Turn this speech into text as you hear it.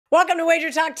Welcome to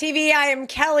Wager Talk TV. I am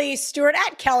Kelly Stewart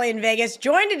at Kelly in Vegas,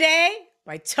 joined today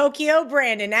by Tokyo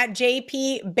Brandon at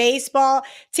JP Baseball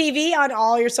TV on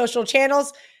all your social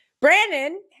channels.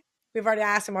 Brandon, we've already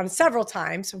asked him on several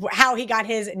times how he got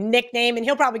his nickname, and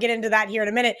he'll probably get into that here in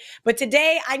a minute. But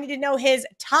today, I need to know his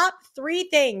top 3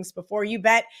 things before you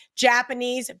bet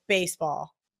Japanese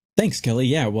baseball. Thanks, Kelly.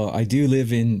 Yeah, well, I do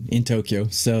live in Tokyo,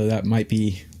 so that might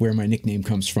be where my nickname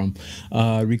comes from.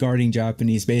 Regarding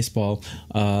Japanese baseball,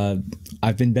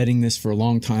 I've been betting this for a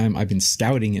long time. I've been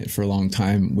scouting it for a long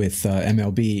time with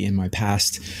MLB in my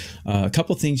past. A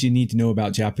couple things you need to know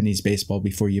about Japanese baseball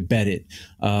before you bet it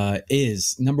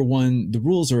is, number one, the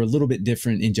rules are a little bit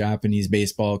different in Japanese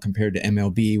baseball compared to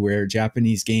MLB, where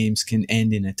Japanese games can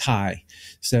end in a tie.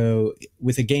 So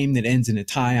with a game that ends in a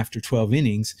tie after 12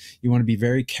 innings, you want to be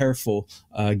very careful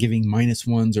giving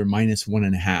 -1s or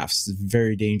 -1.5s. It's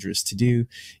very dangerous to do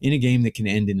in a game that can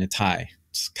end in a tie.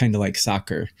 It's kind of like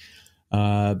soccer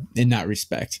in that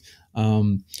respect.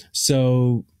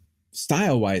 So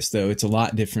style-wise, though, it's a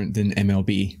lot different than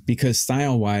MLB, because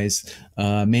style-wise,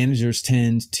 managers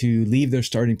tend to leave their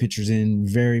starting pitchers in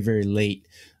very, very late.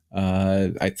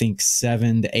 I think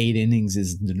 7 to 8 innings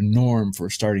is the norm for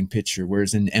a starting pitcher,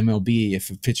 whereas in MLB,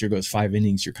 if a pitcher goes 5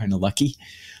 innings, you're kind of lucky.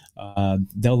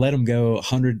 They'll let them go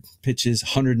 100 pitches,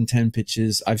 110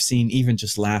 pitches. I've seen even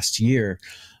just last year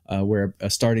where a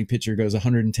starting pitcher goes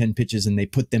 110 pitches and they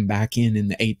put them back in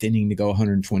the 8th inning to go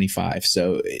 125.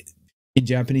 So in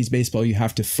Japanese baseball, you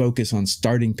have to focus on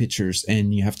starting pitchers,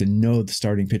 and you have to know the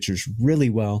starting pitchers really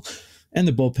well. And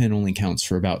the bullpen only counts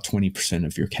for about 20%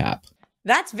 of your cap.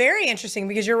 That's very interesting,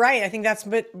 because you're right. I think that's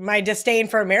what my disdain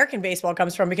for American baseball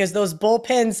comes from, because those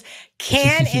bullpens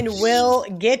can and will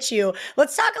get you.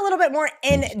 Let's talk a little bit more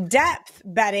in-depth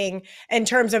betting in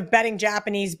terms of betting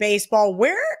Japanese baseball.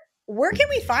 Where can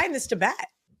we find this to bet?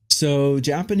 So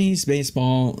Japanese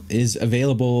baseball is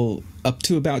available. Up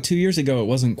to about 2 years ago, it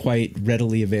wasn't quite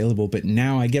readily available, but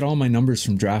now I get all my numbers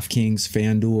from DraftKings,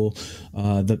 FanDuel,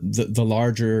 the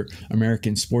larger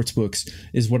American sports books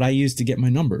is what I use to get my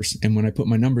numbers. And when I put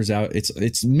my numbers out,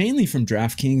 it's mainly from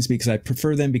DraftKings, because I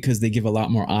prefer them because they give a lot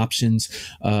more options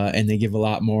and they give a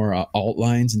lot more alt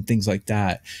lines and things like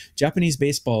that. Japanese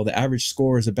baseball, the average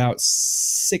score is about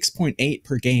 6.8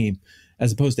 per game,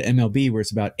 as opposed to MLB, where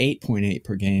it's about 8.8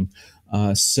 per game.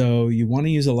 So you want to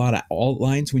use a lot of alt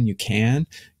lines when you can,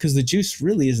 because the juice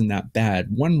really isn't that bad.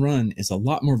 1 run is a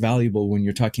lot more valuable when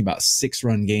you're talking about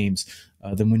 6-run games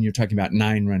than when you're talking about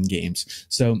 9-run games.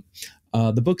 So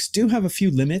the books do have a few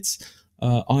limits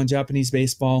on Japanese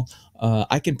baseball.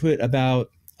 I can put about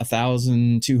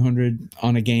 1,200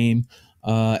 on a game.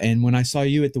 And when I saw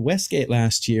you at the Westgate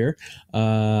last year,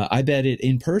 I bet it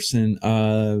in person.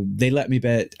 They let me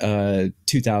bet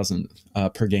 2,000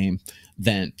 per game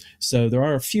then. So there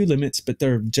are a few limits, but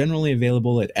they're generally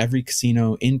available at every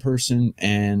casino in person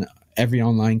and every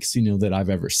online casino that I've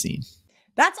ever seen.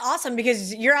 That's awesome,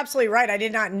 because you're absolutely right. I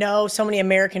did not know so many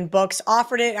American books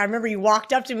offered it. I remember you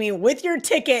walked up to me with your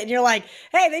ticket and you're like,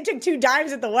 hey, they took 2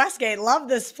 dimes at the Westgate. Love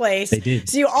this place. They did.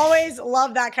 So you always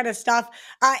love that kind of stuff.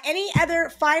 Any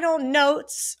other final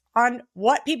notes on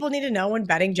what people need to know when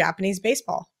betting Japanese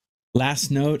baseball?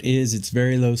 Last note is it's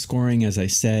very low scoring. As I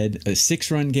said, a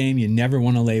 6-run game, you never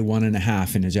want to lay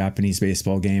 1.5 in a Japanese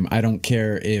baseball game. I don't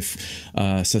care if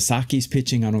Sasaki's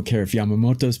pitching. I don't care if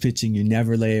Yamamoto's pitching. You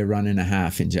never lay a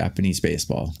 1.5 in Japanese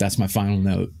baseball. That's my final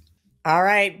note. All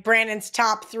right, Brandon's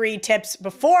top 3 tips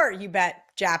before you bet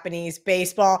Japanese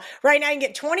baseball. Right now, you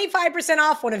can get 25%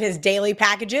 off one of his daily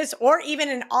packages, or even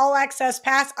an all-access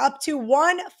pass up to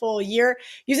 1 full year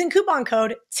using coupon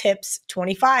code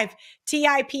TIPS25.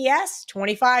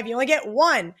 TIPS25. You only get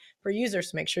 1 per user,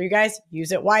 so make sure you guys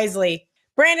use it wisely.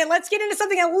 Brandon, let's get into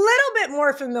something a little bit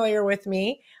more familiar with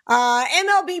me.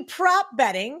 MLB prop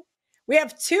betting. We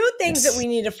have 2 things that we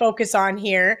need to focus on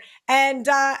here, and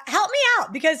help me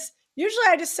out, because usually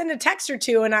I just send a text or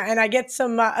 2 and I get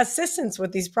some assistance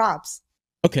with these props.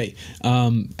 Okay.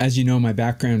 As you know, my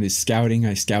background is scouting.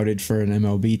 I scouted for an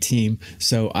MLB team,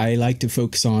 so I like to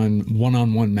focus on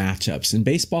one-on-one matchups. And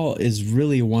baseball is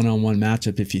really a one-on-one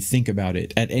matchup if you think about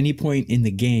it. At any point in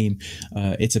the game,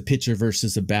 it's a pitcher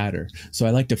versus a batter. So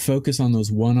I like to focus on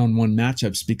those one-on-one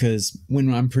matchups, because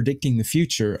when I'm predicting the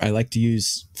future, I like to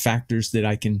use factors that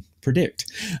I can predict.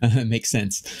 Makes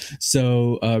sense.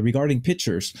 So regarding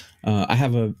pitchers, I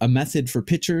have a method for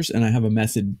pitchers and I have a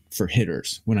method for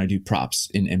hitters when I do props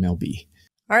in MLB.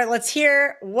 All right, let's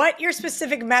hear what your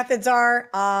specific methods are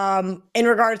in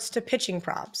regards to pitching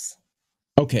props.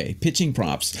 Okay, pitching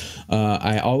props.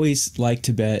 I always like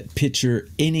to bet pitcher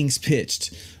innings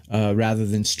pitched rather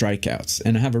than strikeouts.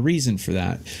 And I have a reason for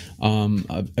that.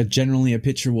 Generally, a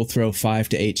pitcher will throw 5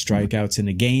 to 8 strikeouts in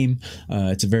a game.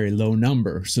 It's a very low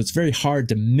number. So it's very hard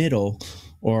to middle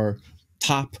or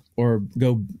top or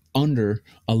go under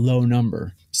a low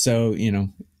number. So,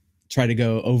 try to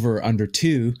go over or under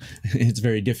 2, it's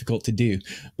very difficult to do.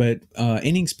 But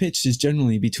innings pitched is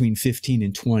generally between 15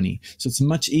 and 20. So it's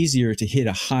much easier to hit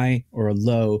a high or a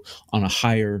low on a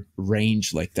higher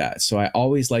range like that. So I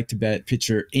always like to bet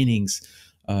pitcher innings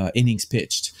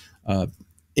pitched.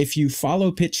 If you follow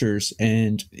pitchers,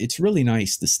 and it's really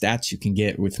nice the stats you can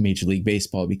get with Major League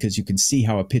Baseball, because you can see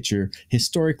how a pitcher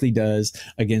historically does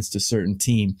against a certain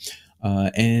team.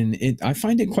 I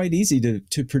find it quite easy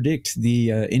to predict the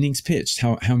innings pitched,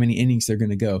 how many innings they're going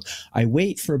to go. I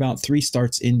wait for about 3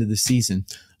 starts into the season,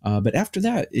 but after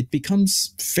that, it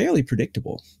becomes fairly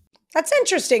predictable. That's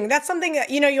interesting. That's something that,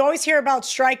 you always hear about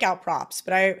strikeout props,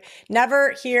 but I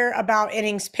never hear about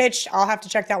innings pitched. I'll have to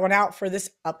check that one out for this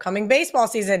upcoming baseball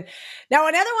season. Now,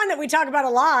 another one that we talk about a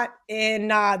lot in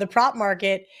the prop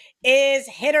market is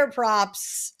hitter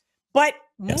props, but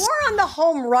more on the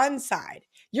home run side.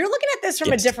 You're looking at this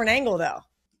from a different angle, though.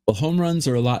 Well, home runs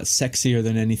are a lot sexier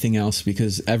than anything else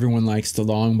because everyone likes the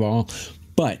long ball.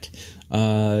 But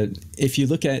if you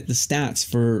look at the stats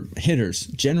for hitters,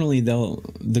 generally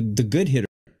the good hitter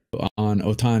on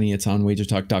Ohtani, it's on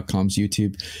wagertalk.com's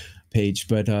YouTube page,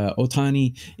 but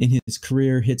Ohtani in his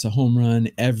career hits a home run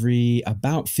every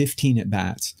about 15 at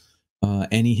bats,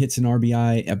 and he hits an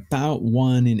RBI about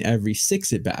 1 in every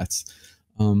 6 at bats.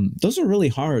 Those are really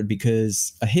hard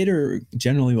because a hitter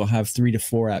generally will have 3 to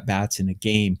 4 at bats in a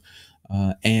game,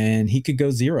 and he could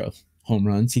go 0 home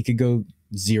runs. He could go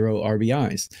 0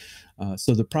 RBIs.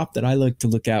 So the prop that I like to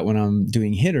look at when I'm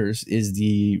doing hitters is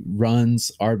the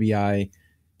runs RBI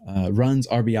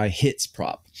hits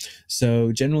prop.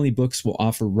 So generally books will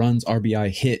offer runs RBI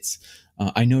hits.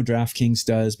 I know DraftKings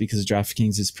does because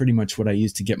DraftKings is pretty much what I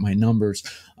use to get my numbers,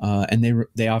 and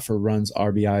they offer runs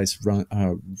RBI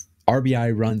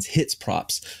runs hits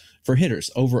props for hitters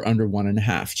over under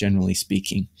 1.5, generally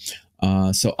speaking.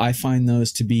 So I find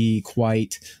those to be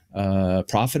quite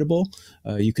profitable.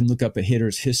 You can look up a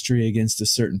hitter's history against a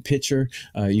certain pitcher.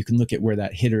 You can look at where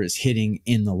that hitter is hitting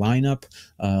in the lineup,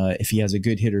 if he has a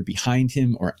good hitter behind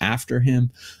him or after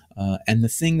him. And the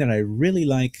thing that I really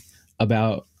like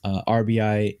about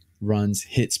RBI runs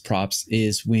hits props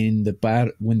is when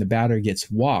the batter gets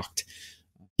walked,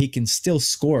 he can still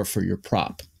score for your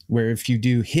prop. Where if you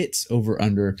do hits over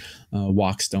under,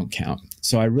 walks don't count.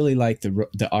 So I really like the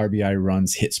RBI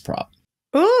runs hits prop.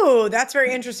 Ooh, that's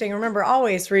very interesting. Remember,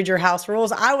 always read your house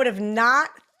rules. I would have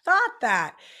not thought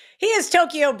that. He is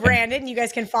Tokyo Brandon. You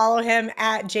guys can follow him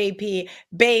at JP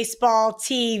Baseball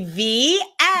TV.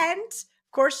 And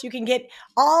of course, you can get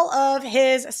all of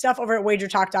his stuff over at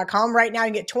wagertalk.com. Right now,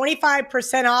 you can get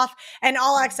 25% off an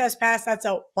all access pass. That's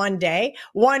a 1 day,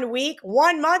 1 week,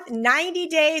 1 month, 90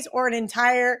 days, or an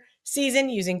entire season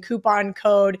using coupon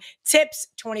code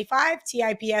TIPS25,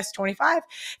 TIPS25.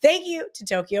 Thank you to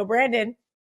Tokyo Brandon.